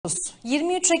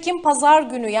23 Ekim Pazar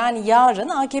günü yani yarın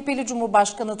AKP'li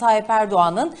Cumhurbaşkanı Tayyip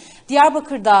Erdoğan'ın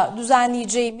Diyarbakır'da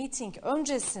düzenleyeceği miting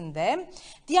öncesinde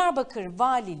Diyarbakır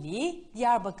Valiliği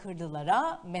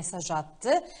Diyarbakırlılara mesaj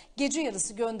attı. Gece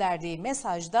yarısı gönderdiği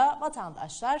mesajda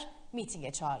vatandaşlar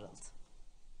mitinge çağrıldı.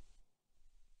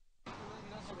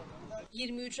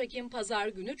 23 Ekim Pazar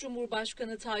günü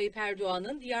Cumhurbaşkanı Tayyip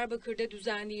Erdoğan'ın Diyarbakır'da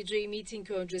düzenleyeceği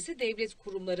miting öncesi devlet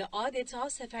kurumları adeta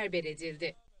seferber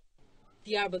edildi.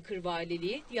 Diyarbakır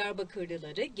Valiliği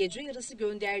Diyarbakırlıları gece yarısı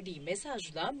gönderdiği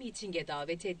mesajla mitinge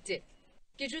davet etti.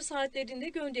 Gece saatlerinde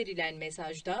gönderilen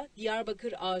mesajda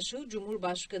Diyarbakır aşığı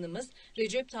Cumhurbaşkanımız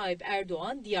Recep Tayyip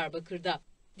Erdoğan Diyarbakır'da.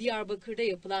 Diyarbakır'da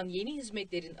yapılan yeni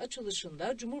hizmetlerin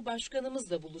açılışında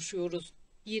Cumhurbaşkanımızla buluşuyoruz.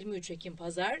 23 Ekim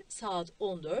Pazar saat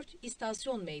 14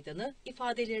 istasyon meydanı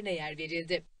ifadelerine yer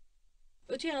verildi.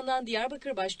 Öte yandan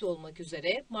Diyarbakır başta olmak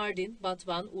üzere Mardin,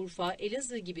 Batman, Urfa,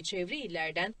 Elazığ gibi çevre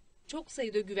illerden çok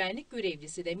sayıda güvenlik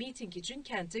görevlisi de miting için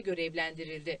kente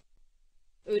görevlendirildi.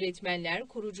 Öğretmenler,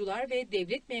 korucular ve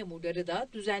devlet memurları da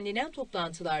düzenlenen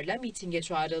toplantılarla mitinge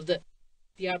çağrıldı.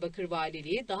 Diyarbakır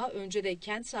Valiliği daha önce de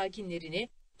kent sakinlerini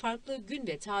farklı gün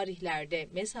ve tarihlerde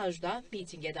mesajla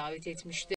mitinge davet etmişti.